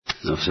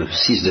donc ce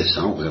 6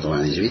 décembre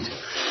 1998.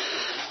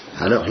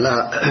 Alors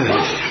là,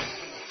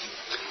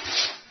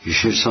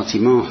 j'ai le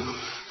sentiment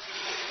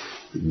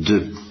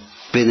de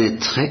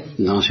pénétrer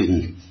dans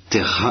une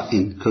terra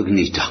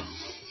incognita,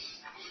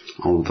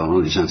 en vous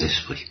parlant du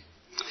Saint-Esprit.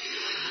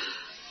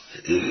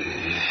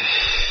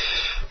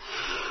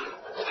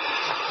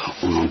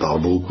 On en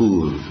parle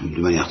beaucoup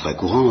de manière très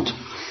courante,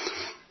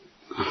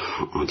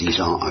 en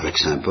disant avec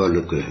saint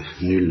Paul que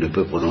nul ne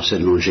peut prononcer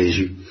le nom de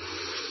Jésus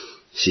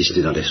si ce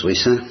n'est dans l'Esprit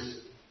Saint.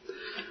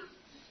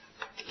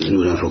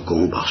 Nous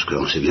l'invoquons parce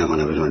qu'on sait bien qu'on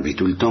a besoin de lui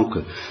tout le temps, que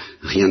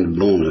rien de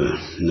bon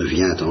ne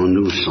vient en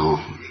nous sans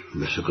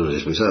le secours de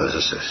l'Esprit Saint.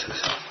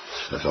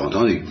 Ça fait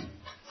entendu.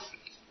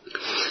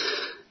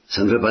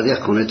 Ça ne veut pas dire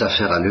qu'on est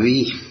affaire à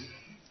lui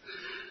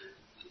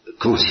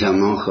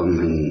consciemment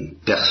comme une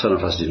personne en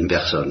face d'une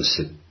personne.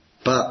 C'est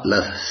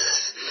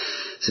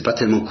pas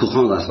tellement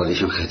courant dans la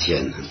tradition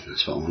chrétienne.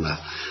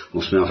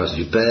 On se met en face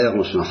du Père,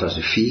 on se met en face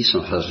du Fils,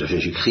 en face de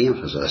Jésus-Christ, en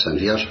face de la Sainte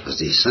Vierge, en face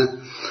des saints.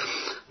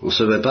 On ne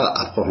se met pas,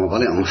 à proprement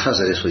parler, en face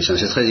de l'Esprit Saint.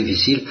 C'est très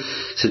difficile,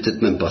 c'est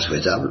peut-être même pas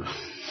souhaitable,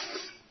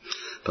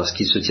 parce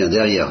qu'il se tient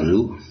derrière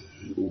nous,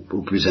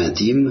 au plus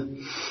intime,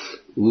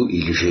 où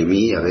il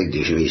gémit avec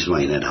des gémissements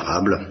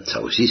inénarrables.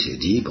 Ça aussi c'est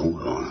dit, bon.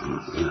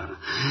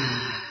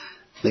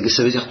 Mais qu'est-ce que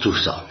ça veut dire tout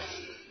ça?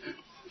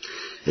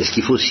 Est-ce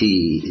qu'il faut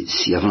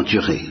s'y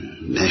aventurer?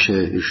 Mais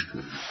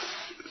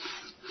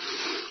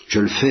je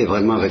le fais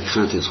vraiment avec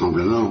crainte et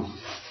tremblement,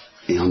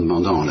 et en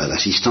demandant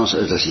l'assistance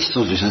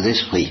du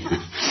Saint-Esprit.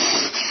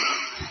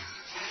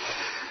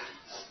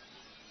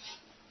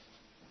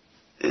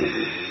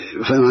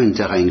 Vraiment une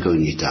terra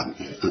incognita.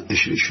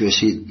 Je vais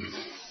essayer de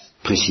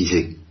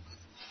préciser.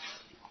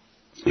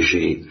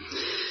 J'ai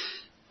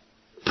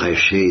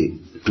prêché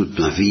toute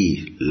ma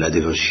vie la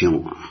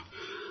dévotion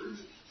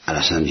à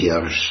la Sainte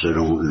Vierge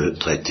selon le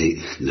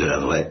traité de la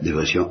vraie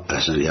dévotion à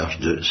la Sainte Vierge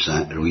de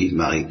Saint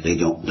Louis-Marie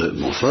Grignon de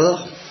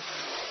Montfort.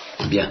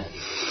 Bien.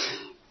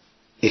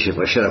 Et j'ai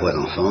prêché à la voix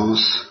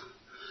d'enfance,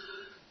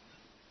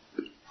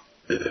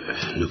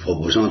 nous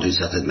proposant d'une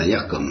certaine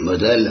manière comme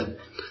modèle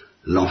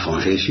l'enfant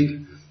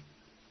Jésus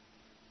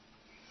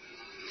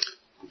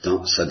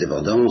dans sa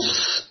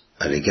dépendance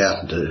à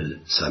l'égard de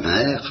sa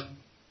mère.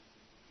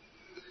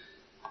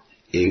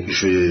 Et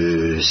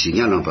je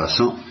signale en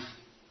passant,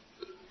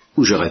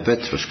 ou je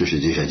répète, parce que j'ai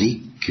déjà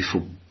dit, qu'il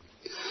faut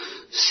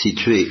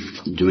situer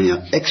de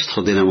manière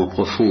extraordinairement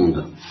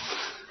profonde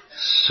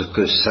ce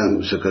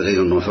que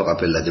Grignon de Montfort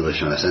appelle la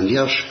dévotion à la Sainte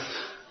Vierge,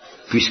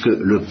 puisque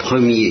le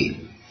premier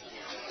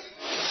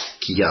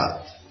qui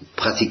a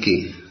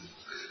pratiqué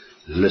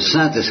le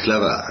saint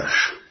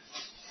esclavage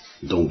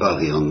dont parle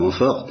Grignon de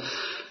Montfort,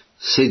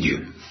 c'est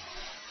Dieu.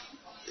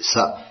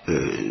 Ça,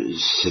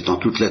 c'est en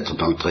toutes lettres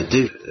dans le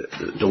traité,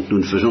 donc nous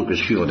ne faisons que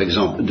suivre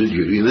l'exemple de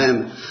Dieu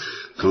lui-même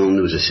quand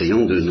nous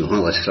essayons de nous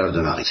rendre esclaves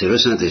de Marie. C'est le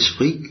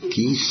Saint-Esprit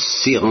qui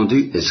s'est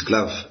rendu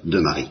esclave de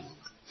Marie.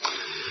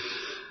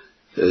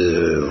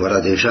 Voilà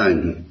déjà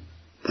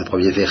un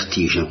premier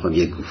vertige, un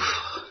premier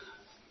gouffre,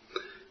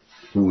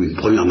 ou une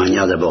première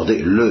manière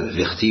d'aborder le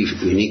vertige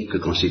unique que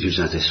constitue le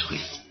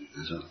Saint-Esprit.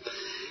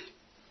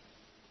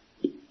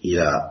 Il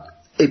a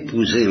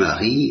épousé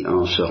Marie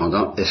en se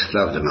rendant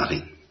esclave de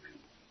Marie.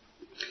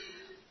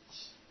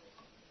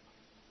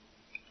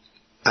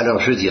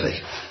 Alors je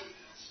dirais,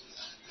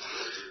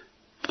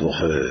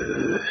 pour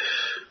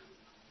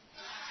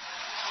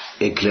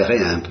éclairer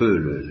un peu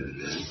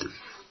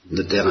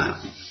le terrain,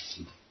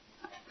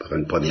 par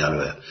une première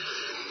lueur,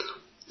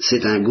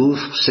 c'est un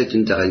gouffre, c'est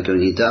une terra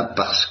incognita,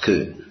 parce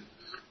que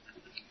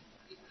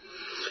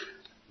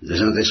le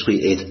Saint-Esprit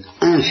est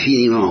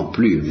infiniment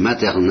plus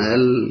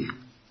maternel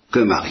que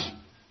Marie.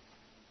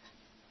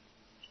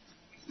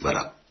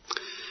 Voilà.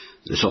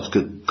 De sorte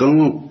que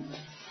quand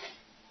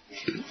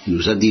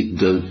nous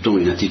adoptons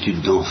une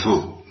attitude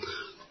d'enfant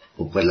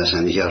auprès de la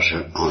Sainte Vierge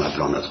en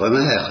l'appelant notre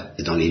mère,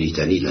 et dans les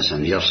litanies de la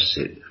Sainte Vierge,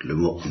 c'est le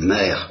mot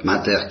mère,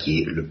 mater qui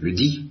est le plus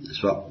dit,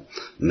 n'est-ce pas?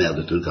 Mère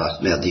de toute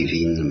grâce, mère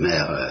divine,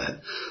 mère,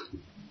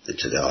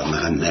 etc.,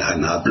 mère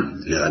aimable,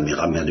 mère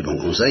admirable, mère du bon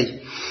conseil.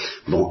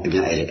 Bon, eh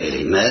bien, elle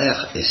est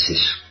mère, et c'est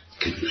ce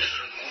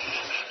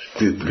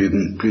que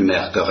plus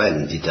mère que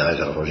reine, dit Thérèse,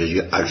 alors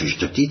Jésus, à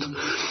juste titre.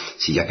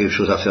 S'il y a quelque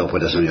chose à faire auprès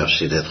de la Sainte Vierge,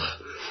 c'est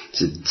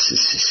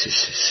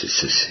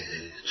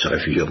se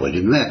réfugier auprès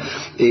d'une mère.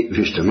 Et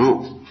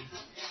justement,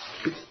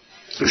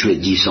 je l'ai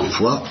dit 100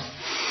 fois,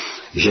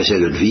 j'essaie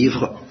de le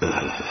vivre,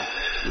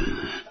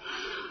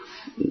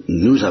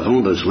 nous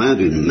avons besoin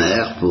d'une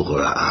mère pour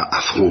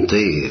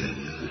affronter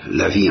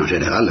la vie en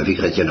général, la vie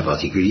chrétienne en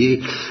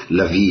particulier,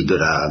 la vie de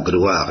la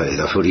gloire et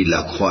la folie de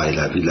la croix et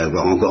la vie de la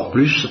gloire encore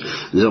plus.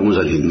 Nous avons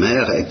besoin d'une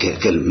mère, et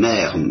quelle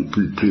mère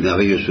plus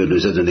merveilleuse que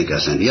nous a donnée qu'à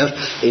Sainte Vierge?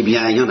 Eh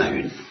bien, il y en a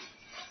une,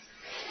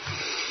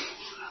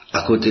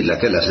 à côté de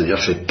laquelle la Sainte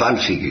Vierge fait pâle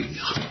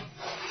figure.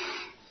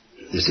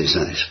 Et c'est le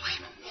Saint-Esprit.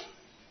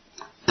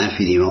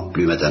 Infiniment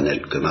plus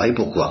maternel que Marie.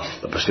 Pourquoi?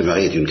 Parce que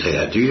Marie est une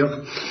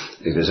créature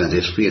et que le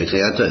Saint-Esprit est le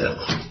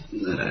créateur.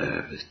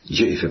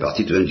 Dieu, il fait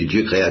partie tout de même du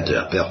Dieu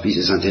créateur, Père, Fils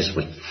et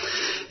Saint-Esprit.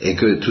 et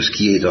que tout ce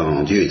qui est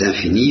en Dieu est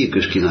infini, et que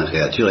ce qui est dans la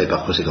créature est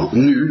par conséquent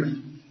nul,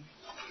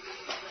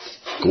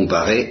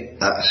 comparé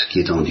à ce qui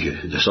est en Dieu.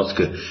 De sorte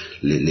que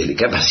les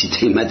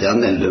capacités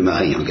maternelles de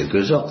Marie, en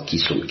quelque sorte,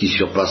 qui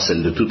surpassent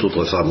celles de toute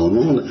autre femme au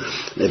monde,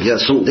 eh bien,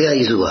 sont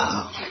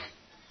dérisoires,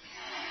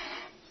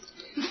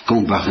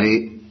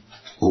 comparées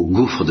au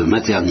gouffre de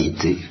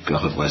maternité que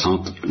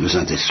représente le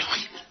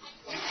Saint-Esprit.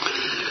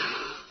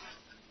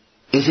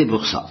 Et c'est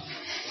pour ça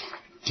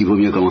qu'il vaut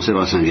mieux commencer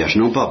par la Sainte Vierge,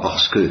 non pas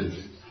parce que,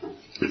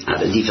 à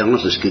la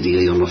différence de ce que dit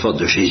l'exemple fort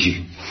de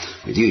Jésus.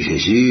 Il dit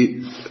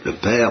Jésus, le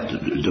Père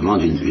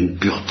demande une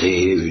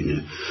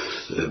pureté,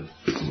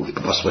 on ne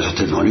peut pas se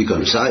présenter devant lui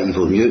comme ça, il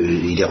vaut mieux,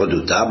 il est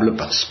redoutable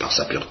par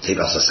sa pureté,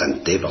 par sa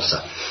sainteté, par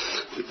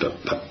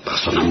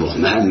son amour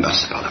même,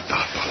 par la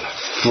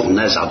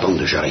fournaise ardente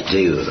de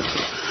charité.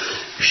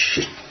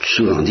 J'ai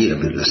souvent dit,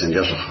 la Sainte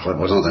Vierge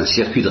représente un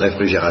circuit de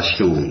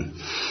réfrigération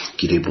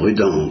qu'il est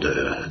prudent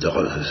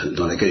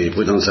dans lequel il est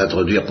prudent de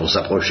s'introduire pour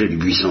s'approcher du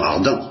buisson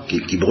ardent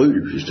qui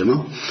brûle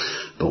justement.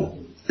 Bon,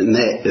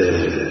 mais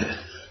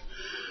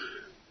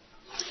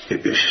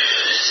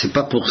c'est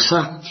pas pour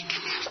ça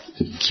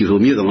qu'il vaut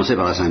mieux commencer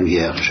par la Sainte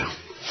Vierge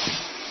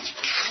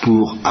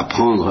pour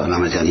apprendre la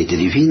maternité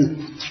divine.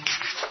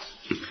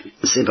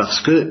 C'est parce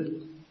que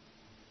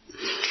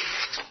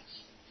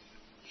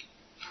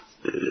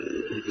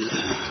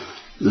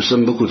nous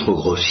sommes beaucoup trop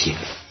grossiers.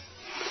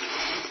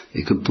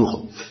 Et que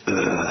pour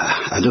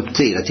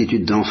adopter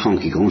l'attitude d'enfant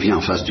qui convient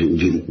en face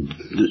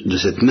de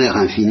cette mère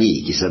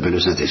infinie qui s'appelle le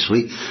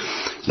Saint-Esprit,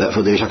 il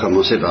faut déjà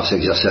commencer par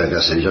s'exercer avec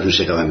la Sainte Vierge.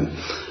 C'est quand même,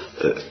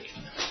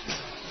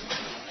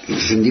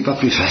 je ne dis pas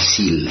plus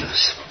facile,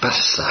 c'est pas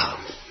ça.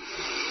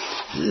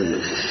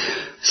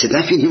 C'est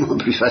infiniment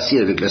plus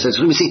facile avec le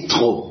Saint-Esprit, mais c'est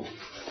trop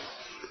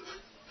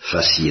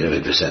facile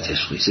avec le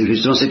Saint-Esprit. C'est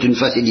justement, c'est une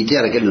facilité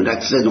à laquelle nous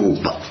n'accédons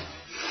pas.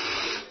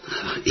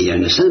 Et il y a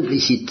une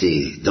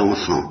simplicité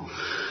d'enfant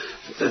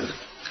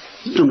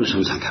dont nous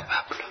sommes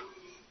incapables.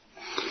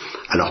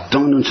 Alors,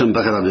 tant que nous ne sommes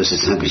pas capables de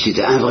cette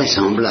simplicité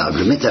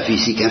invraisemblable,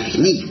 métaphysique,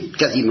 infinie,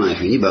 quasiment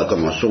infinie,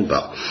 commençons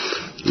par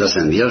la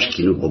Sainte Vierge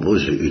qui nous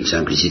propose une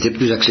simplicité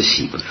plus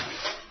accessible.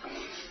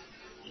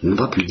 Non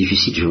pas plus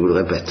difficile, je vous le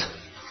répète,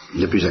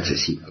 mais plus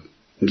accessible.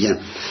 Bien.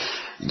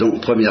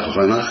 Donc, première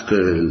remarque,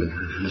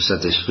 le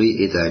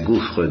Saint-Esprit est un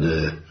gouffre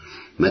de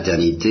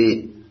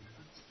maternité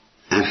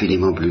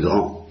infiniment plus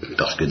grand,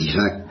 parce que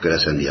divin, que la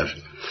Sainte Vierge.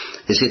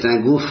 Et c'est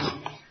un gouffre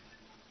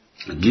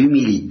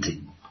d'humilité,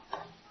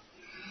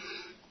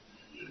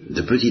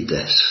 de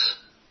petitesse,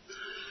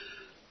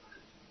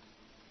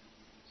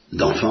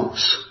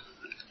 d'enfance,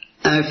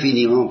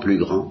 infiniment plus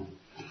grand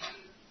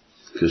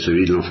que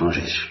celui de l'enfant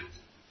Jésus.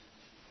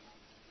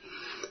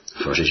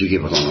 L'enfant Jésus qui est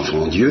pourtant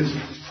l'enfant Dieu,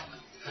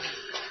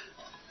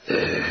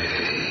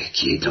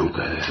 qui est donc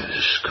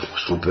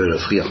ce qu'on peut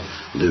l'offrir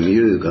de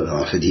mieux,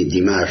 en fait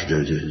d'image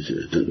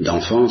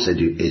d'enfance et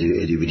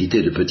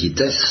d'humilité, de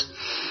petitesse.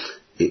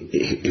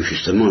 Et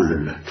justement,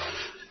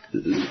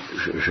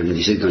 je me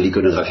disais que dans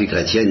l'iconographie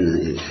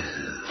chrétienne,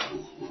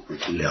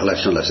 les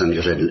relations de la Sainte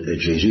Vierge et de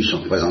Jésus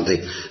sont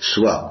représentées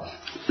soit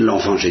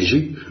l'enfant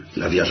Jésus,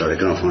 la Vierge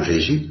avec l'enfant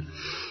Jésus,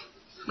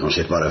 quand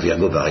c'est pas la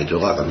Virgo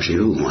paritora comme chez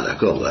vous, moi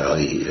d'accord, alors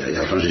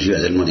l'enfant Jésus a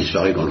tellement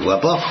disparu qu'on ne le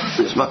voit pas,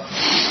 n'est-ce pas?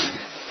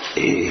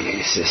 Et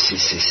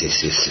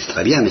c'est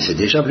très bien, mais c'est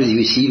déjà plus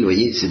difficile, vous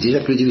voyez, c'est déjà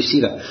plus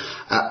difficile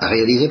à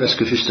réaliser parce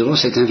que justement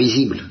c'est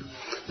invisible.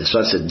 N'est-ce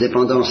pas, cette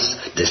dépendance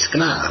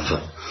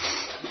d'esclave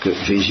que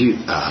Jésus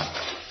a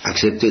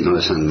acceptée dans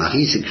le sein de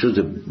Marie, c'est quelque chose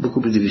de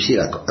beaucoup plus difficile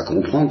à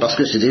comprendre parce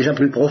que c'est déjà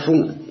plus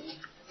profond.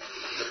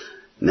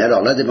 Mais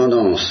alors la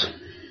dépendance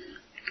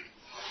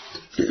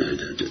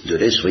de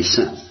l'Esprit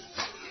Saint,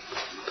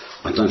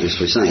 en tant que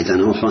l'Esprit Saint est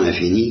un enfant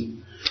infini,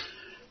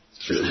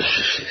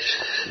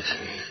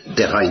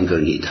 terra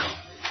incognita.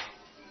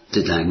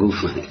 C'est un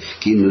gouffre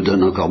qui nous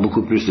donne encore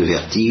beaucoup plus de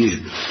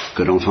vertige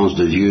que l'enfance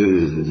de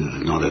Dieu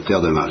dans le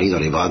cœur de Marie, dans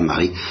les bras de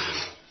Marie.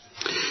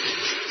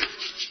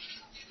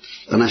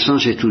 En un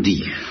sens, j'ai tout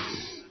dit.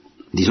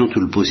 Disons tout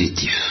le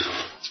positif.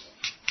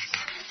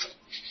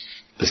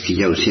 Parce qu'il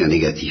y a aussi un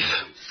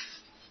négatif.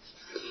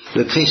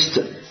 Le Christ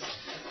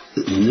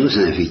nous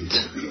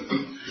invite,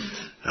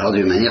 alors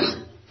d'une manière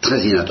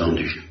très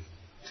inattendue,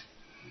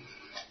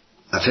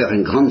 à faire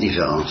une grande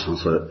différence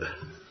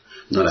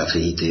dans la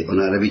Trinité. On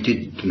a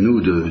l'habitude,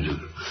 nous, de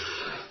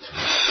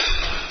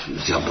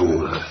dire,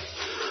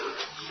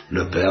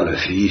 le Père, le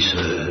Fils,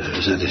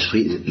 le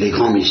Saint-Esprit, les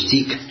grands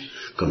mystiques,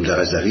 comme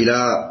Thérèse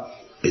d'Avila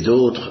et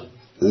d'autres,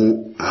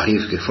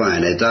 arrivent quelquefois à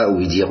un état où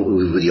ils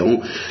vous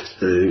diront,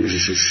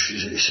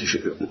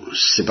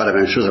 c'est pas la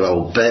même chose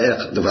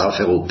d'avoir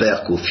affaire au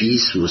Père qu'au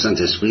Fils ou au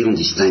Saint-Esprit, on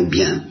distingue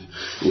bien.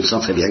 On sent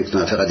très bien qu'on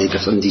a affaire à des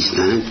personnes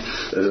distinctes,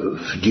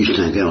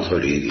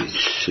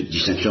 cette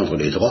distinction entre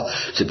les trois,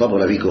 c'est pas pour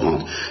la vie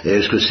courante. Et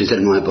est-ce que c'est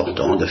tellement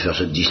important de faire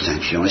cette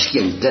distinction? Est-ce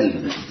qu'il y a une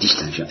telle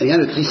distinction? Eh bien,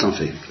 le Christ en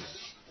fait.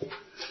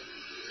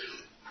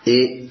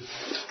 Et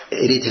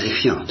elle est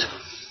terrifiante.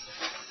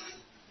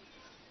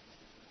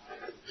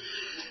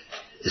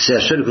 C'est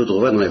la seule que vous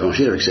trouverez dans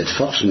l'Évangile avec cette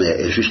force,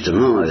 mais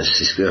justement,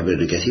 c'est ce que l'abbé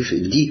négatif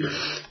dit,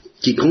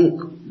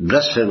 quiconque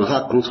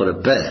blasphémera contre le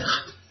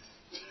Père,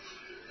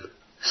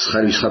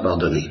 lui sera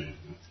pardonné.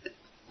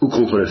 Ou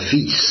contre le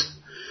Fils,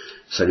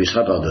 ça lui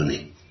sera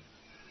pardonné.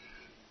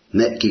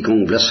 Mais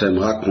quiconque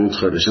blasphémera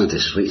contre le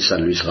Saint-Esprit, ça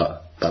ne lui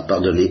sera pas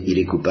pardonné, il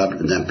est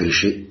coupable d'un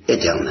péché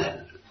éternel.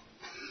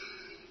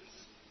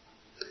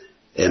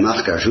 Et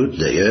Marc ajoute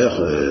d'ailleurs,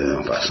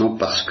 en passant,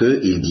 parce que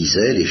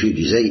les Juifs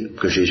disaient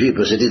que Jésus est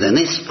possédé d'un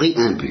esprit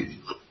impur.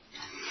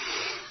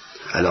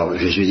 Alors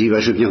Jésus dit,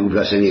 je veux bien vous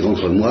blasphémer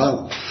contre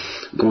moi,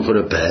 contre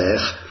le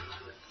Père,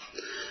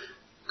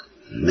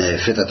 mais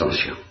faites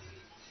attention.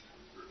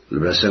 Le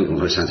blasphème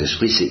contre le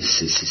Saint-Esprit,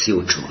 c'est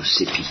autre chose,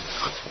 c'est pire.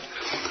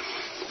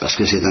 Parce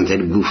que c'est un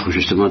tel gouffre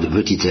justement de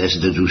petitesse,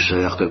 de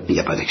douceur, qu'il n'y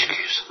a pas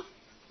d'excuse.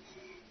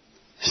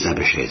 C'est un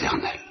péché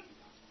éternel.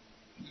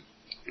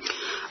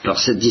 Alors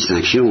cette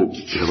distinction,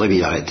 je voudrais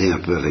m'y arrêter un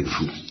peu avec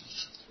vous.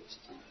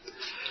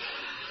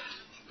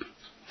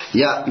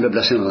 Il y a le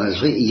blasphème contre le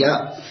Saint-Esprit, il y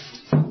a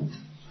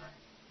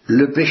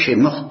le péché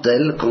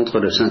mortel contre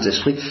le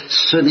Saint-Esprit.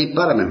 Ce n'est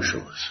pas la même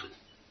chose.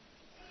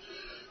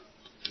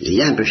 Il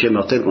y a un péché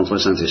mortel contre le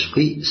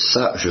Saint-Esprit,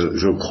 ça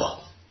je crois.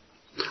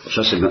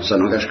 Ça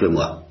n'engage que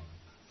moi.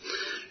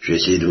 Je vais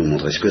essayer de vous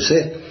montrer ce que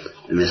c'est,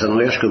 mais ça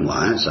n'engage que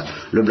moi.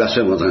 Le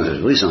blasphème contre le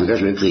Saint-Esprit, ça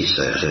engage le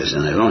Christ, c'est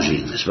un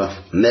évangile, n'est-ce pas?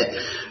 Mais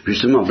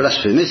justement,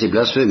 blasphémer, c'est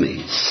blasphémer.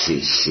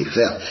 C'est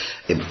faire...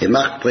 Et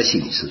Marc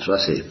précise,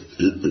 c'est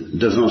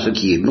devant ce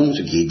qui est bon,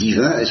 ce qui est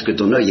divin, est-ce que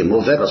ton œil est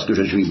mauvais parce que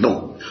je suis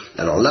bon?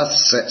 Alors là,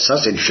 ça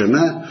c'est le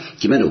chemin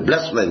qui mène au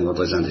blasphème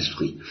contre le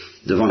Saint-Esprit.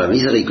 Devant la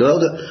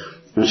miséricorde,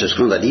 on se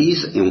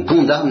scandalise et on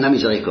condamne la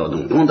miséricorde,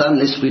 on condamne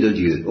l'Esprit de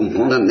Dieu, on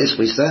condamne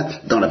l'Esprit Saint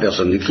dans la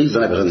personne du Christ,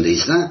 dans la personne des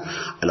saints.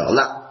 Alors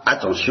là,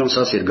 attention,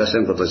 ça c'est le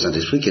blasphème contre le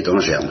Saint-Esprit qui est en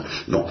germe.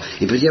 Bon,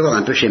 il peut y avoir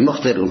un péché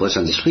mortel contre le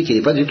Saint-Esprit qui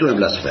n'est pas du tout un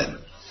blasphème.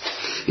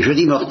 Et je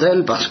dis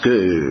mortel parce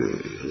que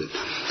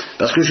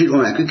je suis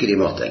convaincu qu'il est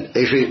mortel.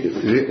 Et je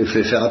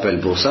vais faire appel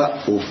pour ça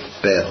au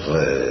père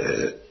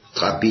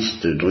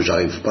trappiste, dont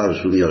j'arrive pas à me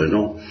souvenir le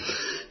nom,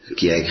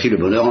 qui a écrit Le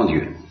Bonheur en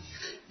Dieu.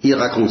 Il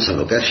raconte sa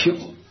vocation.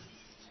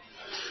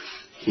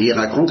 Et il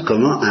raconte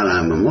comment, à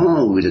un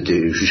moment où il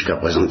était jusqu'à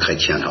présent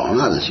chrétien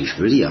normal, si je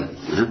peux dire,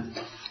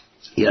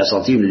 il a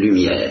senti une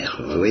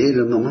lumière. Vous voyez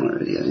le moment,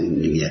 il y a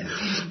une lumière.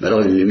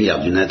 Alors une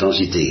lumière d'une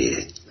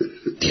intensité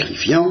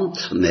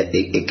terrifiante, mais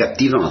et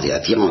captivante, et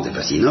attirante, et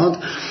fascinante,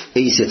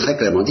 et il s'est très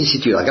clairement dit, si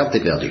tu la regardes, t'es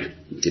perdu.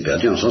 T'es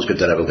perdu en le sens que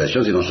tu as la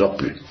vocation, tu n'en sors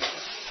plus.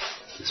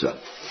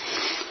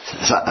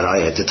 Ça, alors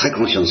il a été très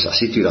conscient de ça.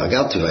 Si tu la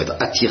regardes, tu vas être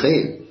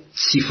attiré,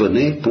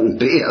 siphonné,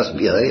 pompé,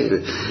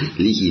 aspiré,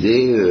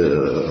 liquidé,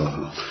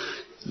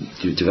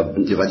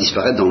 tu vas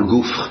disparaître dans le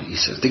gouffre. Il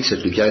sentait que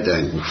cette lumière était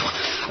un gouffre,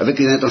 avec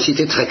une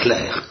intensité très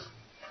claire.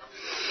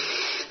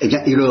 Eh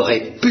bien, il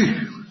aurait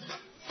pu,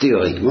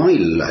 théoriquement,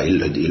 il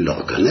le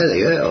reconnaît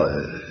d'ailleurs,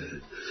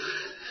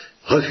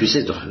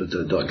 refuser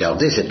de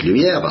regarder cette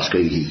lumière, parce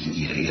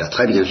qu'il a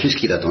très bien su ce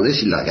qu'il attendait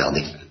s'il la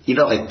regardait. Il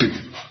aurait pu.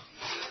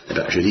 Eh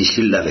bien, je dis,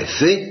 s'il l'avait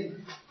fait,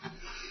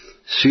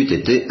 c'eût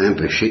été un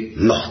péché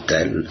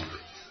mortel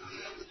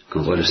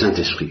contre le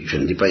Saint-Esprit. Je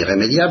ne dis pas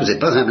irrémédiable, c'est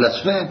pas un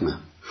blasphème.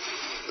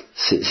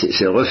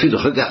 C'est le refus de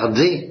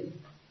regarder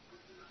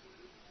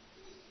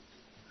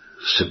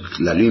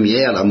la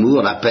lumière,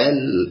 l'amour,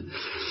 l'appel,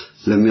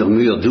 le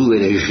murmure doux et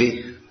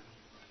léger,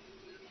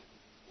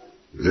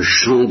 le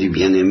chant du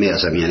bien-aimé à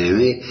sa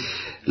bien-aimée,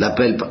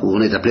 l'appel où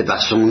on est appelé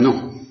par son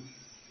nom.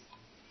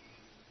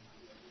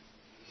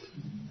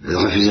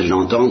 Refuser de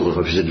l'entendre,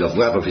 refuser de le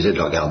voir, refuser de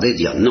le regarder,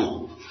 dire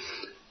non.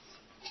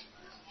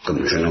 Comme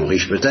le jeune homme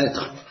riche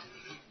peut-être.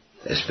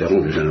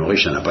 Espérons que le jeune homme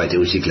riche, ça n'a pas été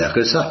aussi clair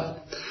que ça.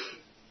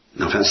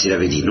 Enfin, s'il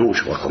avait dit non,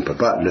 je crois qu'on ne peut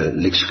pas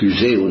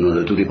l'excuser au nom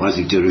de tous les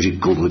principes théologiques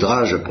qu'on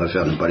voudra, je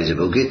préfère ne pas les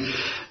évoquer,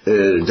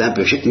 d'un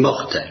péché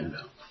mortel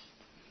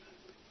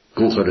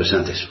contre le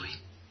Saint-Esprit.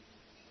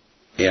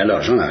 Et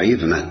alors, j'en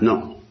arrive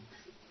maintenant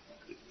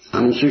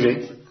à mon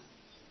sujet.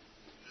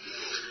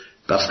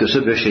 Parce que ce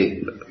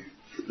péché,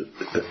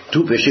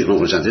 tout péché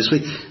contre le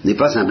Saint-Esprit n'est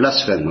pas un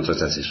blasphème contre le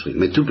Saint-Esprit,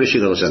 mais tout péché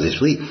contre le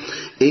Saint-Esprit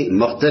est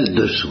mortel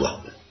de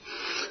soi.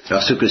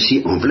 Parce que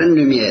si, en pleine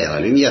lumière, la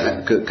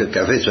lumière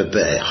qu'avait ce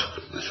Père,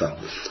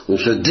 on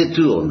se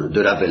détourne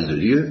de l'appel de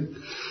Dieu,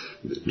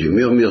 du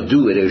murmure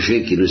doux et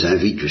léger qui nous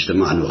invite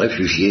justement à nous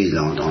réfugier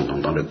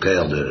dans le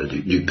cœur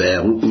du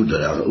Père ou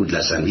de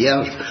la Sainte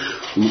Vierge,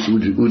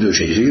 ou de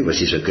Jésus,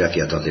 voici ce cœur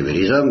qui a tant aimé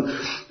les hommes,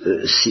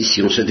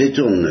 si on se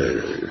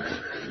détourne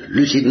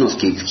lucidement, ce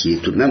qui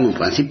est tout de même en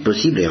principe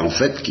possible et en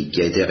fait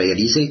qui a été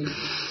réalisé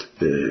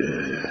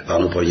par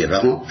nos premiers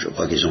parents, je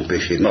crois qu'ils ont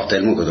péché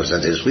mortellement contre le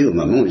Saint-Esprit au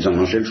moment où ils ont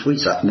mangé le fruit,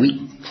 ça,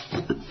 oui,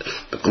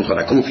 contre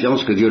la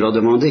confiance que Dieu leur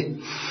demandait.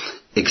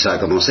 Et que ça a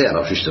commencé,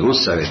 alors justement,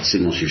 c'est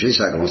mon sujet,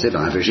 ça a commencé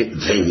par un péché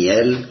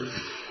véniel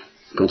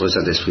contre le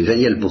Saint-Esprit.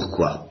 Véniel,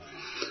 pourquoi?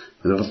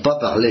 Pas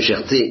par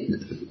légèreté,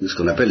 ce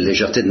qu'on appelle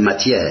légèreté de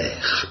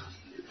matière.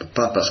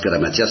 Pas parce que la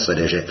matière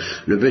serait légère.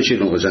 Le péché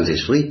contre le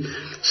Saint-Esprit,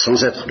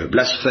 sans être le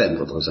blasphème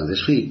contre le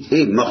Saint-Esprit,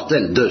 est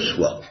mortel de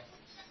soi.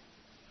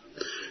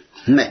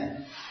 Mais,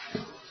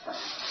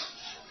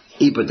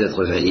 il peut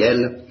être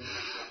véniel,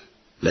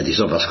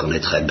 disons parce qu'on est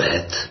très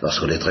bête, parce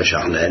qu'on est très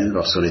charnel,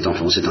 parce qu'on est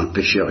enfoncé dans le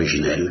péché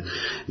originel,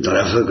 dans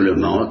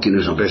l'aveuglement qui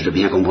nous empêche de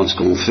bien comprendre ce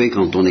qu'on fait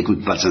quand on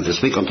n'écoute pas le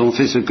Saint-Esprit, quand on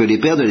fait ce que les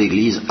pères de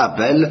l'Église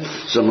appellent,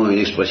 selon une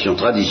expression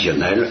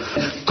traditionnelle,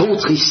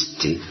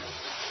 contrister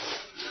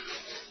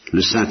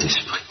le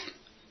Saint-Esprit.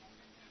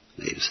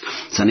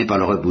 Ça n'est pas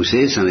le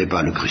repousser, ça n'est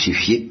pas le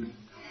crucifier,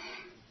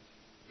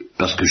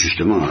 parce que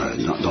justement,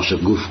 dans ce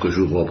gouffre que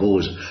je vous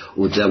propose,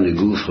 au terme du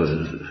gouffre,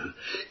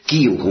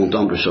 qui on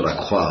contemple sur la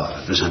croix,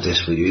 le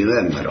Saint-Esprit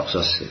lui-même, alors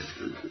ça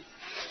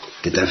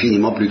c'est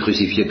infiniment plus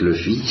crucifié que le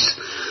Fils,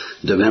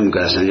 de même que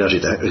la Sainte Vierge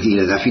il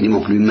est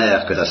infiniment plus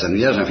mère que la Sainte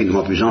Vierge,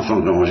 infiniment plus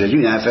enfant que l'enfant Jésus,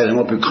 il est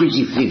infiniment plus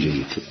crucifié que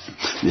Jésus.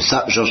 Mais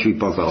ça, j'en suis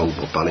pas encore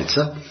pour parler de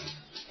ça.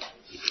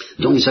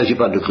 Donc il ne s'agit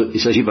pas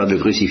de le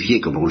crucifier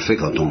comme on le fait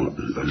quand on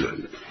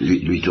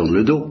lui tourne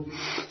le dos,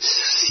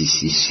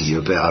 si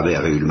le Père avait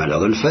eu le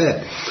malheur de le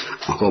faire,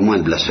 encore moins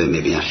de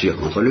blasphémer bien sûr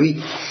contre lui,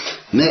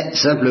 mais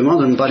simplement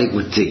de ne pas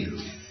l'écouter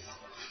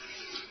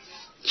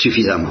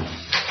suffisamment.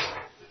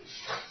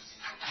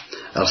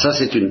 Alors ça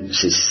c'est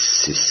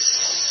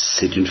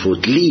une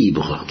faute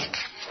libre,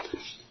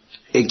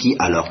 et qui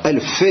alors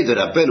elle fait de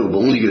l'appel au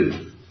bon Dieu.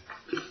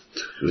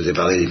 Je vous ai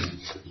parlé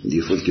des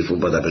fautes qui ne font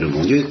pas d'appel au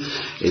bon Dieu,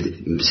 et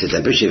c'est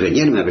un péché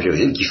véniel, mais un péché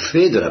véniel qui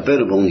fait de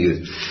l'appel au bon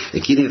Dieu,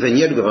 et qui n'est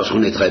véniel que parce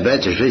qu'on est très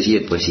bête, je vais essayer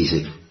de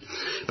préciser,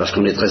 parce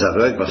qu'on est très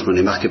aveugle, parce qu'on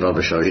est marqué par le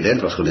péché originel,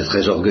 parce qu'on est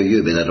très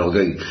orgueilleux, mais d'un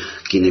orgueil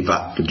qui n'est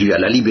pas dû à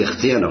la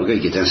liberté, un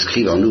orgueil qui est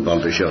inscrit en nous par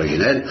le péché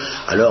originel,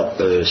 alors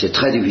c'est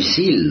très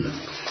difficile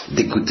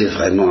d'écouter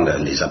vraiment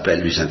les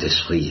appels du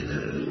Saint-Esprit,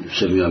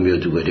 ce murmure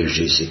tout et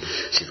léger,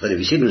 c'est très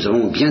difficile, nous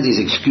avons bien des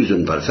excuses de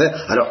ne pas le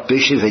faire. Alors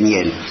péché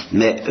véniel,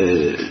 mais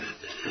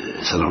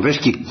ça n'empêche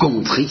qu'il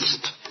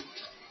contriste,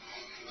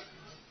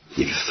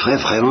 il ferait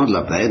vraiment de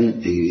la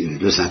peine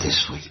le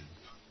Saint-Esprit.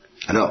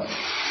 Alors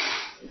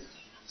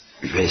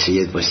je vais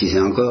essayer de préciser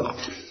encore.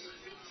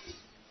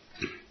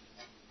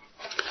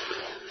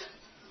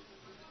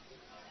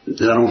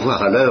 Nous allons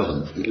voir à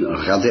l'œuvre,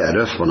 regarder à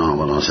l'œuvre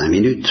pendant 5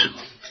 minutes,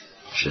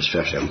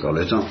 j'espère que j'ai encore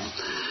le temps,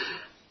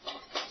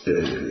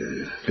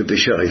 le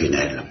péché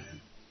originel,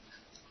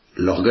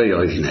 l'orgueil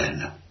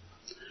originel.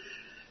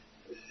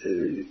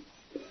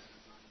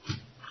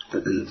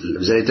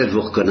 Vous allez peut-être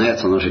vous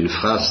reconnaître dans une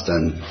phrase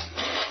d'un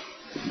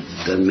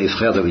de mes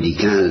frères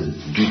dominicains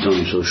du temps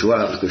du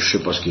Sauchoir, que je ne sais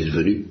pas ce qu'il est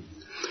devenu.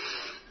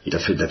 Il a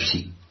fait de la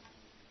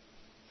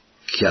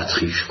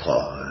psychiatrie, je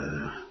crois,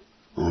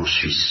 en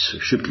Suisse, je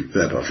ne sais plus,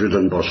 peu importe, je ne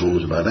donne pas son nom,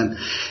 c'est pas la peine.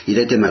 Il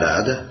était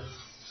malade,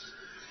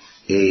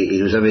 et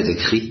il nous avait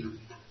écrit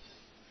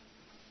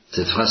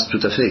cette phrase tout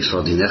à fait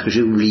extraordinaire que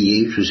j'ai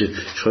oubliée, je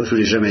crois que je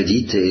ne l'ai jamais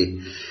dite, et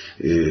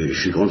je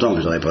suis content,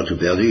 vous n'aurez pas tout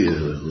perdu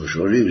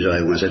aujourd'hui, vous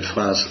aurez au moins cette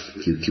phrase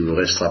qui vous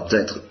restera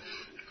peut-être.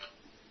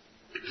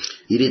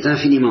 Il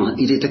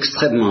est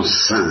extrêmement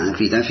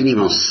simple, il est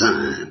infiniment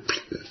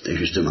simple,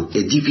 justement,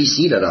 et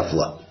difficile à la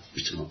fois,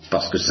 justement,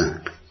 parce que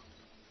simple,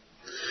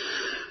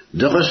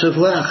 de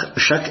recevoir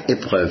chaque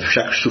épreuve,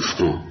 chaque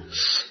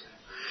souffrance,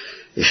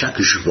 et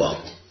chaque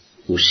joie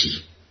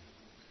aussi.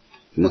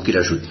 Moi qui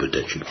l'ajoute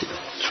peut-être, je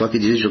crois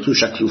qu'il disait surtout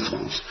chaque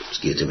souffrance, parce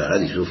qu'il était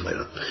malade, il souffrait,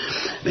 là.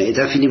 Mais est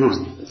infiniment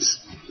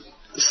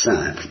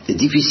simple et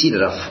difficile à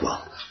la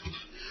fois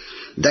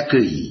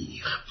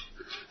d'accueillir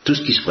tout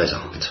ce qui se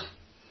présente.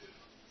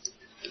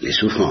 Les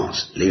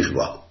souffrances, les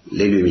joies,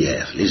 les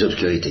lumières, les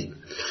obscurités,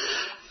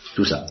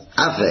 tout ça,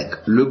 avec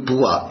le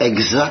poids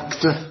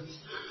exact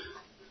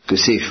que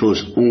ces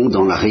choses ont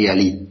dans la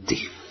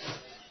réalité,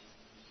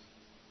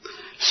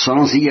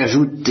 sans y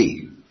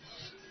ajouter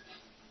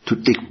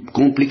toutes les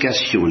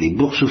complications, les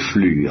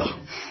boursouflures,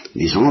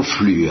 les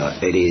enflures,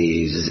 et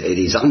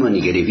les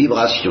harmoniques, et les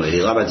vibrations, et les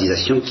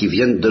dramatisations qui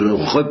viennent de nos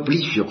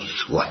replis sur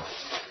soi,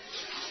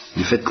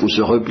 du fait qu'on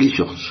se replie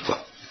sur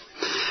soi.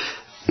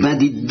 Ben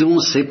dites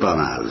donc, c'est pas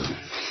mal.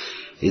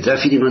 Il est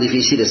infiniment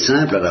difficile et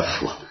simple à la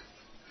fois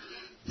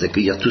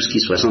d'accueillir tout ce qui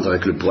se présente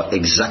avec le poids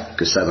exact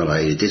que ça a dans la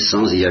réalité,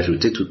 sans y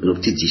ajouter toutes nos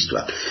petites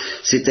histoires.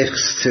 C'est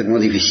extrêmement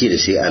difficile et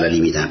c'est à la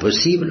limite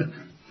impossible,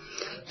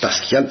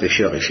 parce qu'il y a le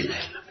péché originel,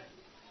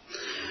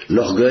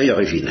 l'orgueil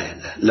originel,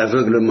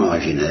 l'aveuglement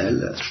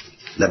originel,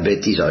 la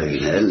bêtise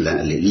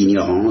originelle,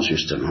 l'ignorance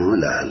justement,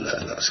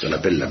 ce qu'on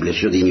appelle la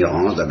blessure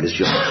d'ignorance, la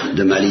blessure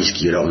de malice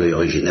qui est l'orgueil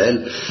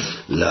originel,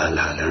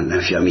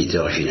 l'infirmité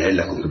originelle,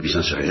 la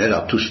concupiscence originelle.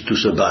 Alors tout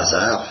ce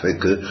bazar fait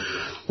que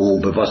on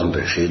ne peut pas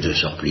s'empêcher de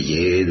se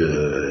replier,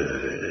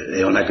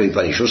 et on n'accueille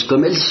pas les choses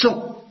comme elles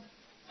sont.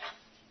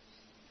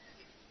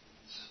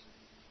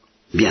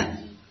 Bien.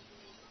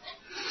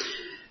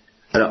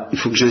 Alors il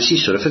faut que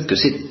j'insiste sur le fait que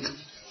c'est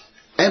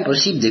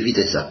impossible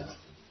d'éviter ça.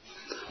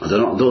 En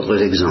donnant d'autres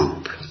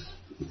exemples.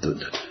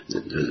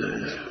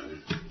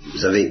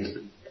 Vous avez...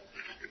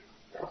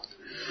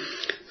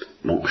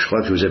 Bon, je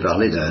crois que je vous ai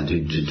parlé d'un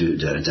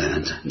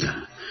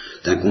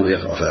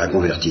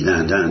converti,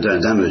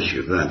 d'un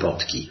monsieur, peu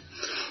importe qui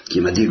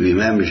m'a dit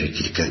lui-même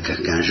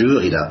qu'un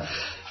jour il a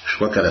je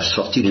crois qu'à la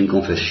sortie d'une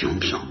confession, il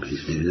me semble, il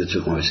venait de se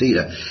confesser,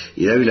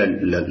 il a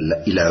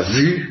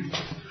vu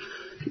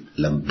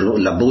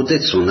la beauté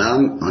de son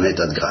âme en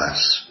état de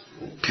grâce,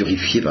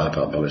 purifiée par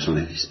son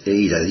Église.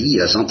 Et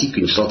il a senti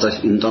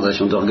qu'une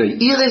tentation d'orgueil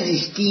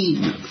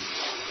irrésistible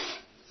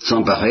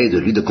s'emparait de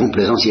lui, de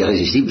complaisance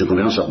irrésistible, de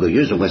complaisance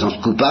orgueilleuse, de complaisance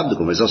coupable, de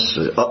complaisance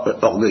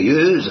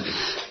orgueilleuse,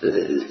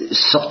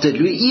 sortait de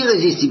lui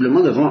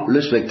irrésistiblement devant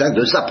le spectacle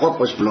de sa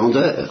propre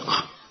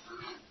splendeur,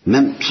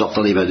 même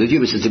sortant des mains de Dieu,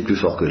 mais c'était plus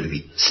fort que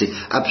lui. C'est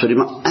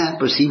absolument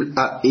impossible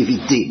à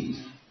éviter.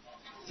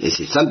 Et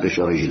c'est ça le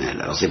péché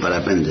originel. Alors c'est pas la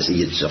peine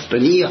d'essayer de se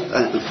retenir.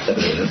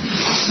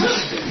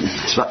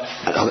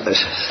 Alors,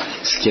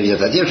 ce qui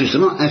vient à dire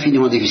justement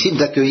infiniment difficile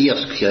d'accueillir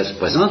ce qui se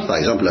présente, par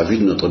exemple la vue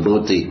de notre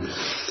beauté.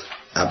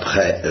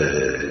 Après,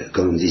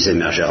 comme disait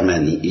Mère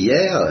Germaine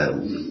hier,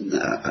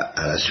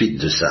 à la suite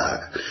de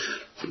sa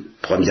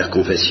première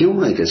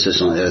confession, et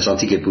elle a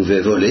senti qu'elle pouvait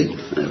voler,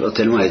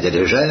 tellement elle était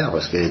légère,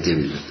 parce qu'elle était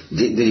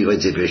délivrée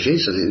de ses péchés,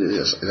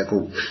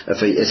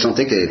 elle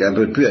sentait qu'elle un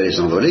peu plus allait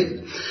s'envoler.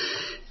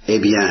 Eh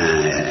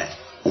bien,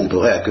 on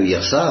pourrait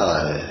accueillir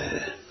ça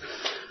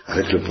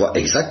avec le poids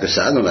exact que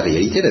ça a dans la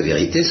réalité, la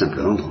vérité,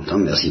 simplement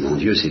d'entendre merci mon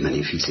Dieu, c'est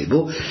magnifique, c'est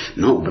beau.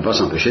 Non, on ne peut pas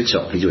s'empêcher de se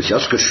replier aussi.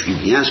 Ce que je suis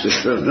bien, ce que je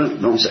fais,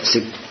 non,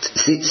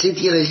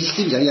 c'est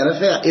irrésistible, il n'y a rien à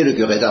faire. Et le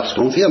curé d'Ars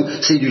confirme,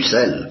 c'est du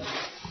sel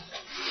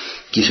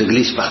qui se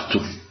glisse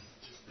partout.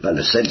 Là,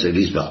 le sel se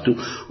glisse partout,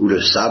 ou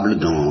le sable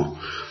dans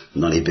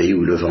les pays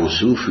où le vent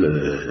souffle,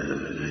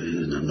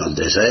 dans le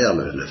désert,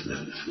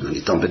 dans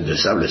les tempêtes de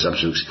sable, le sable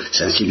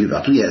s'insinue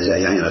partout, il n'y a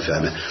rien à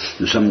faire.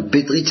 Nous sommes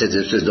pétris de cette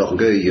espèce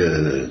d'orgueil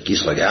qui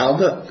se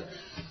regarde,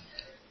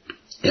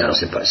 et alors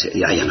il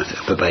n'y a rien à faire,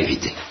 on ne peut pas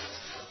éviter.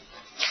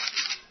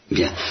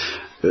 Bien.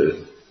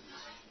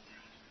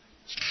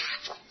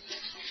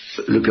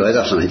 Le curé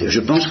d'Ars en a été. Je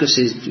pense que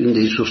c'est une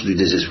des sources du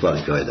désespoir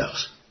du curé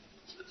d'Ars.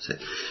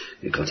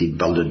 Et quand il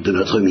parle de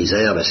notre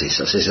misère, ben c'est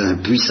ça, c'est cette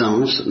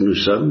impuissance, nous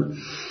sommes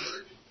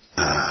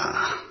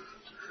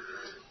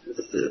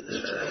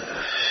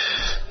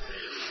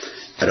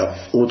alors,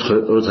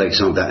 autre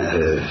exemple,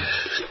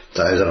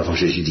 Thérèse de l'Enfant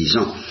Jésus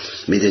disant,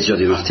 mes désirs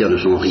du martyr ne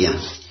sont rien.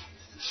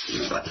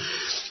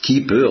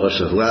 Qui peut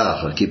se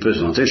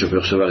vanter, je peux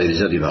recevoir les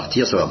désirs du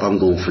martyr, ça ne va pas me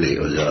gonfler.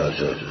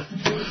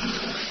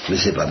 Mais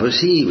c'est pas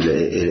possible.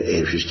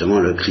 Et justement,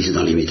 le Christ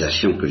dans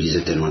l'imitation que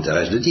disait tellement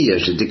Thérèse de dire,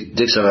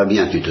 dès que ça va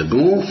bien, tu te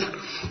gonfles,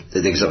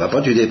 et dès que ça va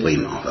pas, tu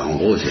déprimes. Enfin, en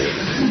gros, c'est...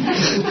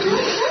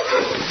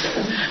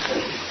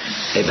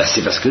 Eh bien,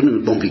 c'est parce que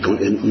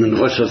nous ne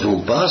recevons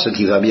pas ce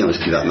qui va bien ou ce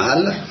qui va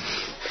mal,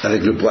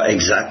 avec le poids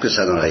exact que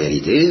ça a dans la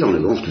réalité, on le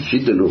gonfle tout de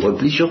suite de nos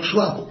replis sur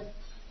soi.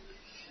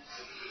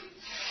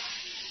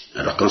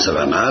 Alors quand ça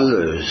va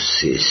mal,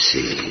 c'est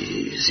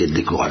le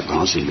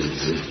découragement,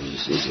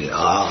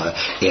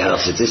 et alors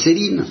c'était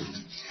Céline,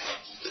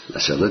 la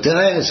sœur de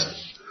Thérèse,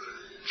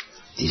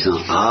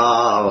 disant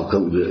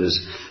comme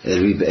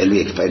elle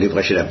lui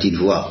prêchait la petite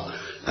voix.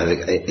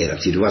 Et la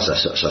petite voix, ça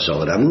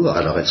sort de l'amour.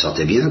 Alors elle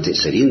sentait bien,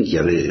 Céline, qui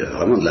avait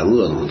vraiment de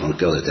l'amour dans le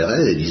cœur de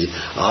Thérèse, et disait,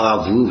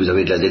 vous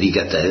avez de la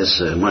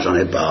délicatesse, moi j'en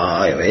ai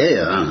pas,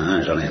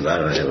 j'en ai pas.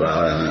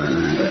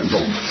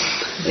 Bon.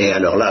 Et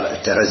alors là,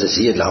 Thérèse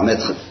essayait de la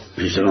remettre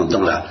justement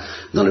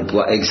dans le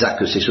poids exact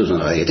que ces choses ont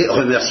en réalité,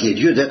 remercier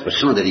Dieu d'être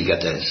sans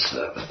délicatesse.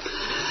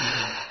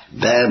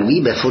 Ben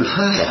oui, faut le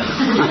faire.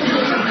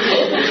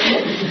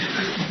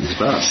 N'est-ce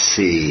pas?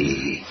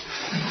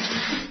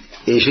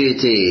 Et j'ai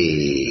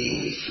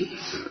été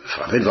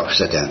frappé de voir que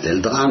c'était un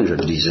tel drame, je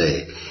le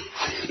disais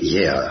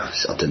hier à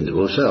certaines de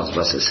vos sœurs,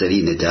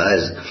 Céline et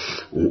Thérèse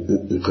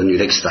ont connu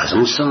l'extase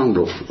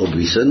ensemble au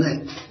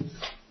Buissonnet.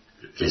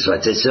 Elles ont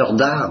été sœurs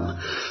d'âme.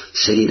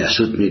 Céline a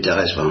soutenu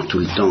Thérèse pendant tout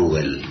le temps où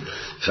il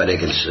fallait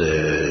qu'elle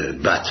se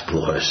batte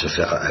pour se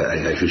faire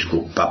aller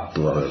jusqu'au pape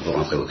pour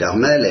rentrer au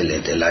Carmel. Elle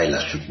était là, elle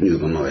l'a soutenue au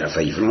moment où elle a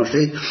failli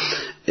flancher.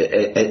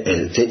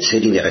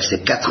 Céline est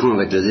restée 4 ans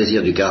avec le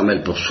désir du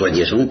Carmel pour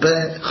soigner son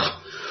père.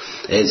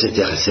 Et elles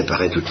étaient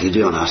séparées toutes les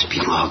deux en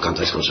inspirant quand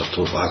est-ce qu'on se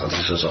retrouvera,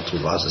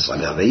 ce sera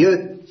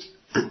merveilleux.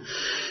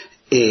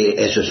 Et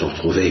elles se sont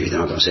retrouvées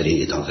évidemment quand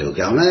Céline est entrée au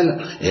Carmel,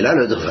 et là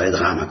le vrai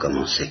drame a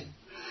commencé.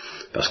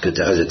 Parce que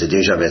Thérèse était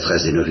déjà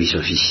maîtresse des novices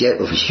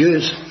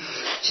officieuses,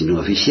 sinon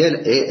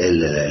officielles, et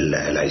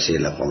elle a essayé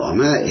de la prendre en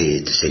main,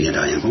 et Céline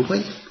n'a rien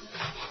compris.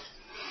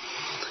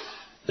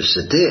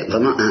 C'était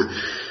vraiment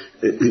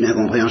une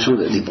incompréhension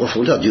des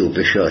profondeurs dues au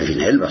péché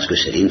originel, parce que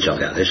Céline se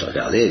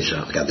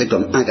regardait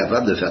comme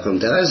incapable de faire comme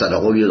Thérèse.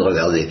 Alors au lieu de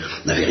regarder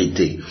la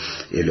vérité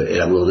et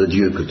l'amour de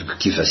Dieu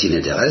qui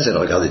fascinait Thérèse, elle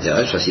regardait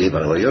Thérèse fascinée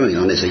par le royaume et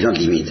en essayant de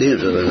l'imiter.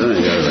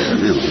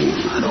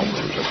 Alors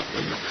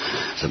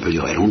ça peut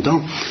durer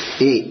longtemps.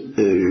 Et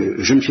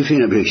je me suis fait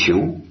une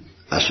objection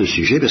à ce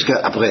sujet, parce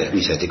qu'après,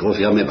 ça a été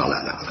confirmé par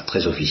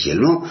très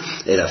officiellement,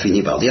 elle a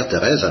fini par dire,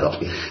 Thérèse, alors,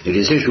 elle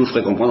disait, je vous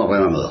ferai comprendre après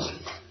ma mort.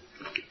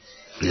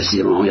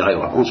 Décidément, on y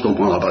arrivera, on ne se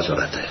comprendra pas sur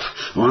la terre.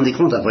 Vous vous rendez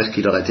compte, après ce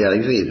qui leur était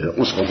arrivé,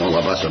 on ne se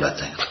comprendra pas sur la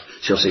terre.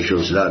 sur ces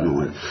choses-là,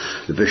 non,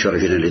 le péché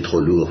originel est trop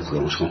lourd,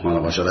 on se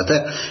comprendra pas sur la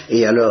terre.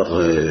 Et alors,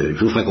 je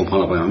vous ferai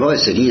comprendre après ma mort, et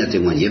Céline a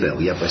témoigné, ben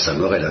oui, après sa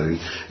mort, elle a eu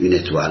une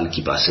étoile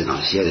qui passait dans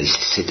le ciel, et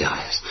c'est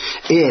Thérèse.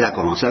 Et elle a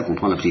commencé à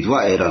comprendre la petite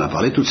voix, et elle en a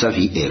parlé toute sa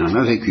vie, et elle en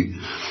a vécu.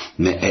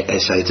 Mais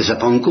ça a été sa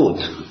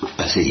Pentecôte,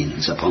 à Céline,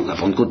 la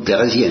Pentecôte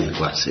thérésienne,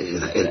 quoi.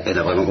 Elle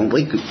a vraiment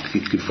compris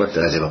qu'une fois que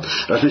Thérèse est morte.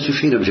 Alors je me suis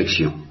fait une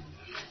objection.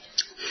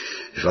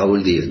 Je vais vous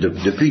le dire,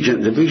 depuis que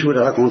je vous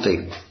l'ai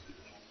raconté.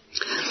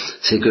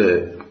 C'est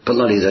que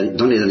dans les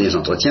derniers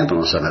entretiens,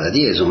 pendant sa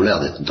maladie, elles ont l'air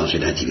d'être dans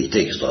une intimité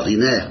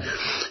extraordinaire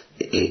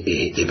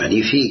et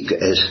magnifique.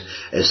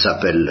 Elles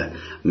s'appellent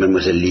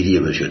Mademoiselle Lily et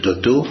Monsieur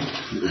Toto,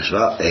 n'est-ce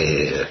pas,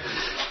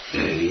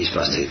 il se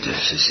passe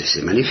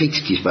c'est magnifique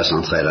ce qui se passe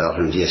entre elles. Alors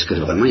je me dis, est-ce que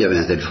vraiment il y avait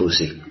un tel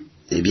fossé?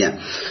 Eh bien,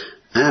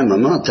 à un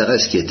moment,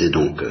 Thérèse, qui était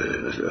donc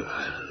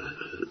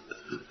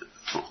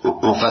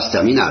en phase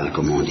terminale,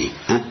 comme on dit,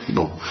 hein,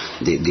 bon,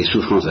 des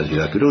souffrances de la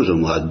tuberculose au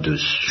mois de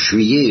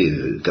juillet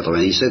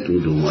 97 ou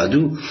au mois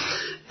d'août,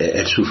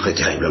 elle souffrait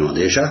terriblement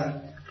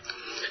déjà.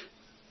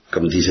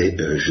 Comme disait,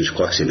 je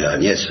crois que c'est Mère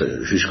Agnès,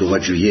 jusqu'au mois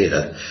de juillet, elle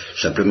a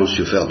simplement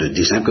souffert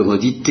des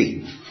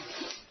incommodités.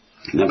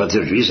 Mais à partir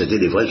de juillet, c'était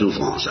des vraies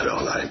souffrances,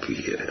 alors là, et puis,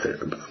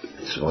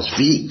 des souffrances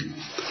physiques.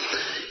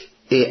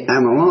 Et à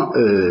un moment,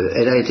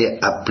 elle a été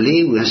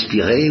appelée ou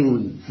inspirée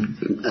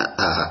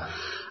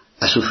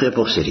à souffrir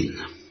pour Céline.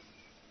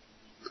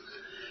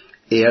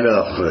 Et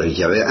alors, il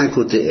y avait un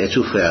côté, elle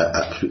souffrait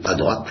à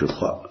droite, je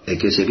crois, et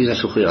qu'elle s'est mise à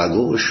souffrir à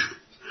gauche,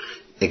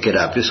 et qu'elle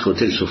a appelé ce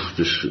côté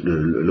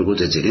le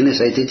côté de Céline, et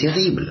ça a été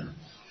terrible.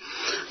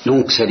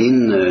 Donc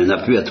Céline n'a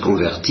pu être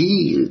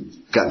convertie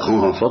qu'à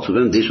grand renfort tout de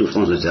même des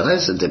souffrances de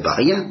Thérèse, c'était pas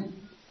rien.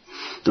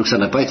 Donc ça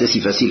n'a pas été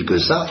si facile que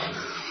ça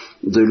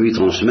de lui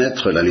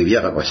transmettre la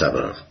lumière après sa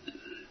mort.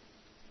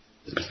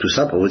 Tout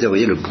ça pour vous dire, vous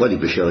voyez, le poids du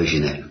péché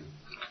originel.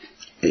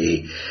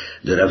 Et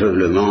de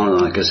l'aveuglement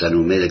dans lequel ça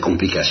nous met, des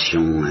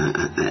complications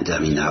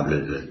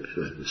interminables,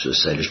 ce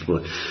sel.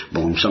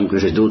 Bon, il me semble que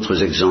j'ai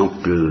d'autres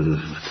exemples.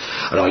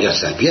 Alors il y a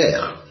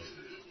Saint-Pierre.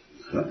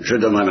 Je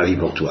donnerai ma vie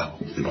pour toi.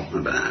 Bon,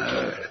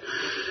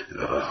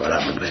 voilà,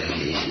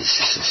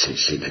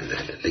 c'est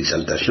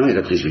l'exaltation, et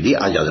le Christ lui dit,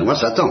 ah, regarde-moi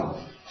Satan.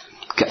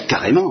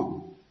 Carrément.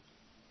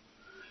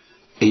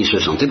 Et il se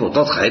sentait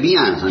pourtant très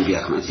bien,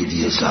 Saint-Pierre, quand il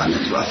disait ça,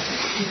 n'est-ce pas?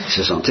 Il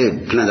se sentait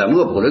plein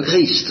d'amour pour le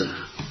Christ.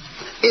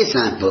 Et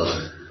Saint Paul,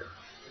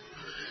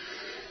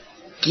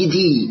 qui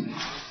dit,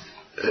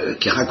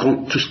 qui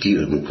raconte tout ce qui...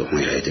 Bon,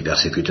 il a été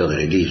persécuteur de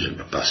l'Église,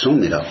 passons,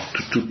 mais là,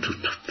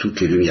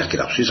 toutes les lumières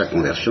qu'il a reçues, sa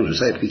conversion, tout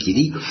ça, et puis qui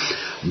dit,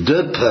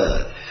 de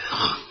peur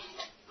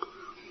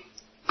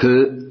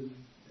que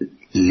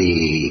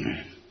les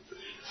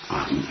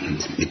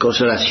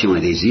consolations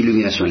et les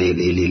illuminations, les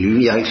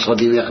lumières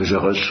extraordinaires que je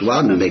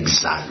reçois ne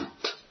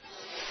m'exaltent.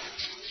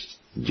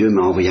 Dieu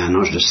m'a envoyé un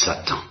ange de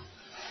Satan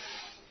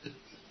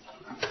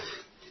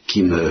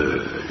qui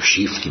me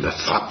chiffre, qui me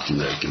frappe, qui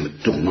me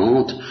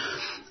tourmente,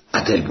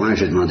 à tel point que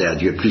j'ai demandé à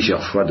Dieu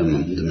plusieurs fois de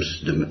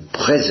me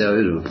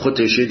préserver, de me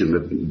protéger, de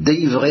me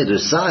délivrer de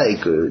ça, et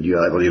que Dieu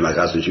a répondu, ma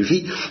grâce me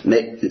suffit.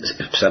 Mais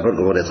ça peut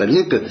comprendre très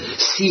bien que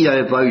s'il n'y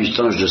avait pas eu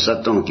cet ange de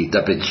Satan qui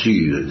tapait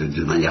dessus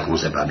de manière qu'on ne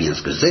sait pas bien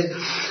ce que c'est,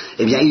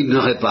 eh bien il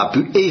n'aurait pas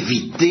pu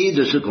éviter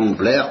de se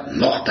complaire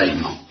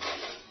mortellement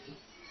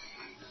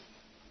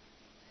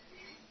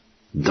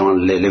dans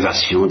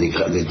l'élévation des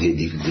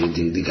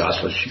grâces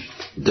reçues,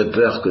 de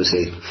peur que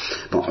c'est...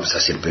 Bon, ça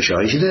c'est le péché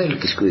originel,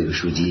 qu'est-ce que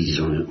je vous dis,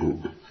 disons...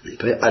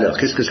 Alors,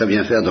 qu'est-ce que ça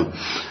vient faire dans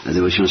la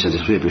dévotion au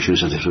Saint-Esprit et le péché au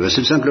Saint-Esprit?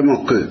 C'est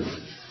simplement que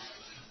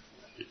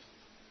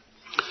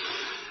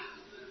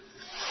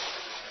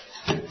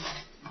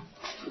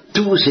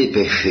tous ces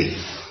péchés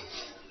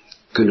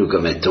que nous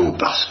commettons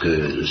parce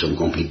que nous sommes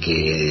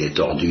compliqués,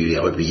 tordus et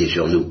repliés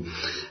sur nous,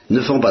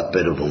 ne font pas de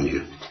peine au bon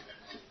Dieu.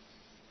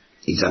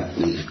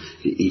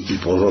 Il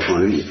provoque en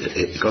lui,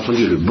 et quand on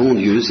dit le bon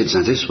Dieu, c'est le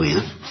Saint-Esprit,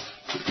 hein,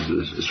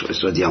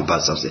 soit dit en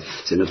passant,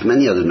 c'est notre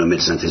manière de nommer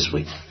le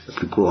Saint-Esprit, la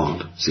plus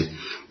courante, c'est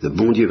le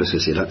bon Dieu, parce que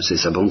c'est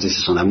sa bonté,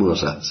 c'est son amour,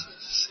 ça.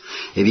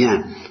 Eh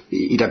bien,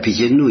 il a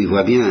pitié de nous, il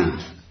voit bien,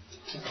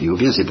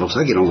 c'est pour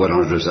ça qu'il envoie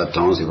l'ange de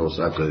Satan, c'est pour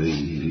ça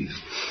qu'il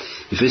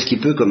fait ce qu'il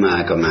peut comme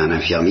un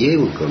infirmier,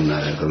 ou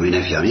comme une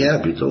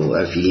infirmière plutôt,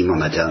 infiniment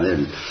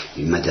maternelle,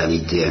 une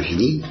maternité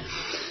infinie,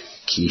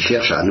 qui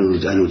cherche à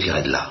nous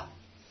tirer de là.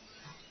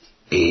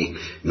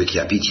 Mais qui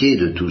a pitié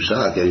de tout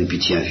ça, qui a une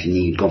pitié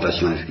infinie, une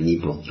compassion infinie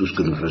pour tout ce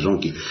que nous faisons,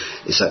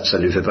 et ça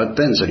ne lui fait pas de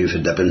peine, ça lui fait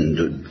de la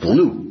peine pour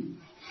nous.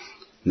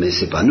 Mais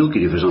c'est pas nous qui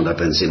lui faisons de la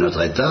peine, c'est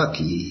notre état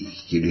qui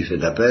lui fait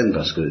de la peine,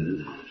 parce que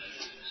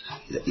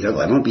il a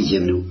vraiment pitié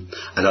de nous.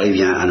 Alors il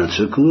vient à notre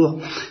secours,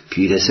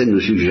 puis il essaie de nous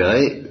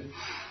suggérer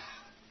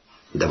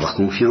d'avoir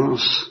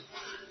confiance,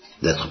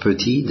 d'être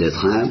petit,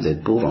 d'être humble,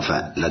 d'être pauvre,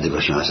 enfin la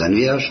dévotion à la Sainte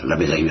Vierge, la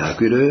médaille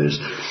miraculeuse,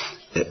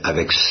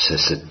 avec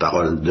cette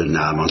parole de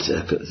Naaman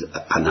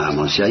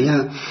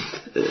syrien.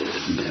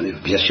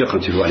 Bien sûr, quand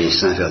tu vois les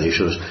saints faire des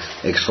choses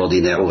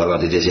extraordinaires ou avoir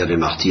des désirs de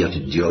martyr,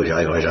 tu te dis, oh, j'y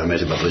arriverai jamais,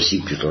 c'est pas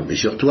possible, tu te remets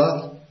sur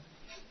toi.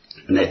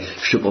 Mais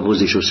je te propose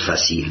des choses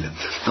faciles.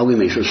 Ah oui,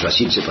 mais les choses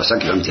faciles, c'est pas ça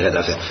qui va me tirer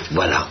d'affaire.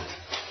 Voilà.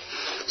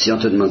 Si on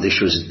te demande des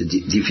choses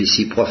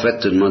difficiles,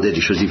 prophète te demandait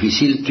des choses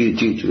difficiles,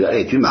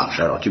 tu marches.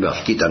 Alors tu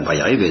marches, quitte à ne pas y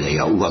arriver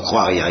d'ailleurs, ou à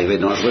croire y arriver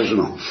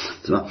dangereusement.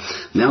 Tu vois.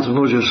 Mais on te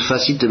propose des choses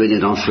faciles, te baigner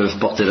dans le fleuve,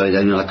 porter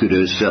l'œil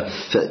miraculeuse,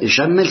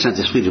 jamais le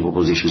Saint-Esprit te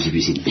propose des choses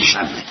difficiles.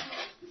 Jamais.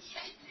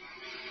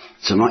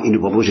 Seulement, il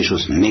nous propose des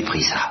choses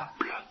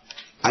méprisables,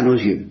 à nos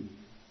yeux.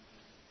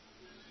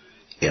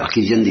 Et alors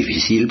qu'ils viennent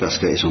difficiles parce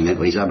qu'elles sont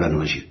méprisables à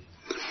nos yeux.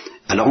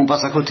 Alors on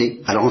passe à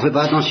côté, alors on ne fait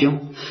pas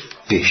attention.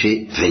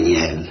 Péché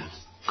véniel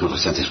contre le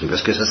Saint-Esprit,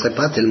 parce que ça ne serait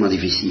pas tellement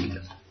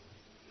difficile.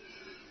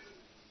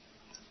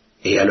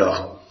 Et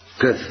alors,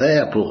 que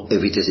faire pour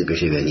éviter ces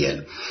péchés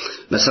véniels?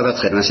 Ben ça va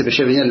très loin. Ces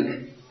péchés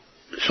véniels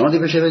sont des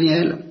péchés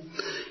véniels,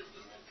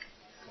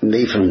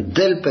 mais ils font une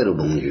telle peine au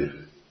bon Dieu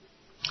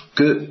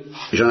que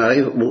j'en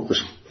arrive au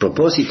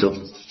sproposito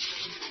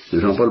de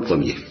Jean-Paul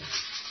Ier.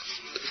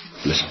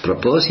 Le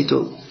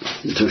sproposito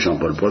de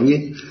Jean-Paul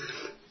Ier,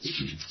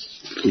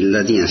 il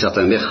l'a dit un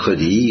certain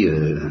mercredi,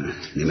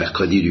 les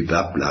mercredis du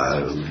pape,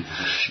 là, je ne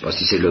sais pas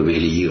si c'est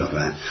l'homélie,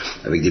 enfin,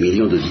 avec des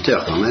millions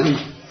d'auditeurs quand même,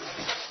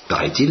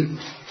 paraît-il.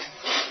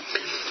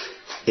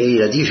 Et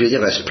il a dit, je vais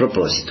dire un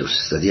sproposito,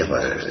 c'est-à-dire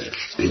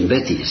une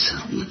bêtise.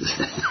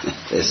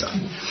 C'est ça.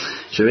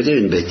 Je vais dire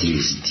une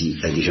bêtise,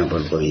 a dit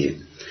Jean-Paul Ier.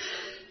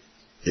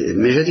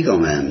 Mais je dis quand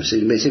même,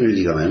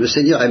 le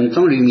Seigneur aime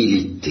tant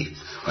l'humilité.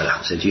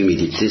 Voilà, cette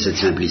humilité, cette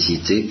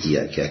simplicité qui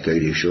accueille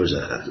les choses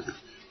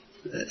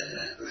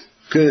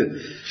que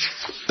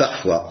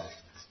parfois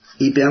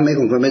il permet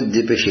qu'on commette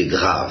des péchés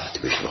graves, des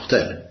péchés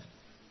mortels.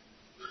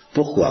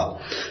 Pourquoi?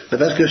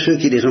 Parce que ceux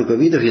qui les ont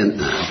commis deviennent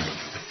humbles.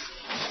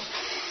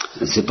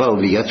 C'est pas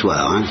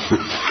obligatoire, hein.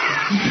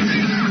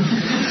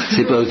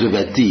 C'est pas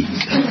automatique.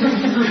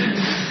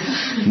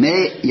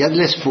 Mais il y a de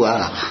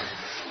l'espoir.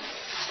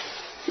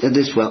 Il y a de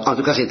l'espoir. En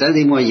tout cas, c'est un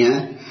des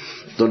moyens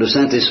dont le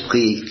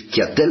Saint-Esprit,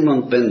 qui a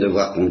tellement de peine de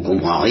voir qu'on ne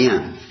comprend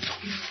rien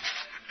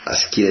à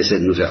ce qu'il essaie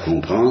de nous faire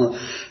comprendre,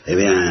 eh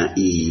bien,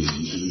 il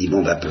dit,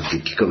 bon,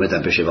 qui commettent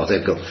un péché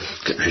mortel,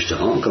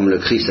 justement, comme le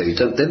Christ a eu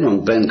tellement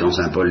de peine quand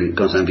Saint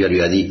Pierre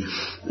lui a dit,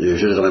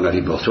 je donnerai ma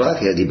vie pour toi,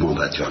 qu'il a dit, bon,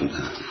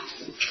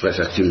 je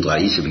préfère que tu me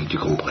trahisses et que tu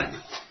comprennes.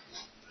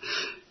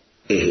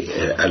 Et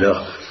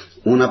alors,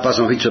 on n'a pas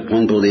envie de se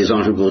prendre pour des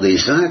anges ou pour des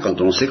saints quand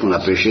on sait qu'on a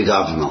péché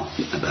gravement.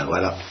 Eh ben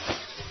voilà.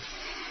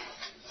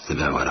 Eh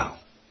ben voilà.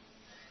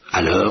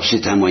 Alors,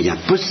 c'est un moyen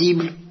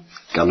possible,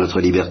 car notre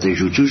liberté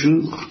joue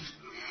toujours,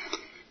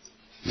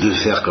 de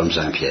faire comme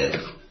Saint Pierre,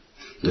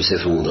 de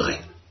s'effondrer,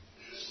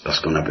 parce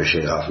qu'on a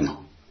péché gravement.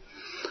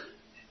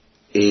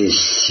 Et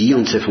si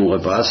on ne s'effondre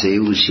pas assez,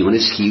 ou si on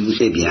esquive,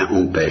 eh bien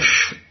on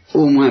pêche,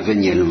 au moins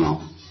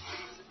véniellement,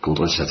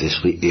 contre le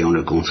Saint-Esprit, et on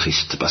le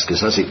contriste, parce que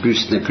ça ce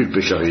n'est plus le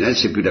péché originel,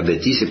 c'est plus la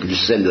bêtise, c'est plus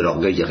celle de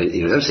l'orgueil,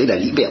 c'est la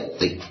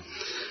liberté,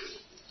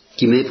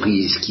 qui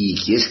méprise,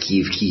 qui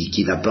esquive,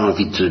 qui n'a pas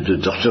envie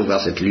de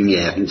recevoir cette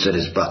lumière, qui ne se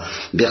laisse pas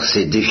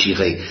bercer,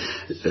 déchirer,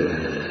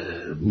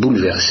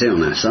 bouleverser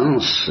en un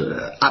sens,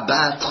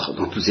 abattre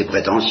dans toutes ses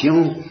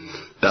prétentions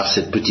par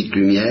cette petite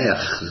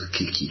lumière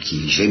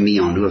qui gémit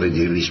en nous avec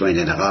des jouissements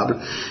inénarrables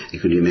et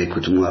que lui dit mais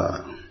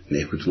écoute-moi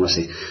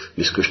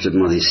mais ce que je te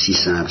demande est si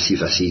simple, si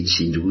facile,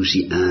 si doux,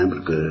 si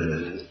humble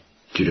que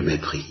tu le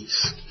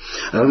méprises.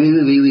 Alors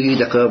oui,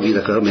 d'accord,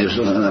 mais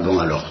bon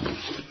alors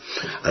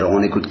on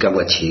n'écoute qu'à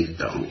moitié,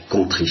 on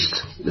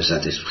contriste le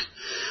Saint-Esprit.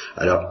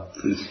 Alors,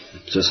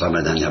 ce sera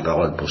ma dernière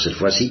parole pour cette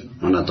fois-ci.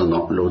 En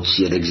attendant l'autre,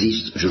 si elle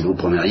existe, je ne vous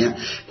promets rien,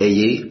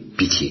 ayez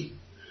pitié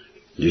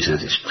du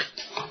Saint-Esprit.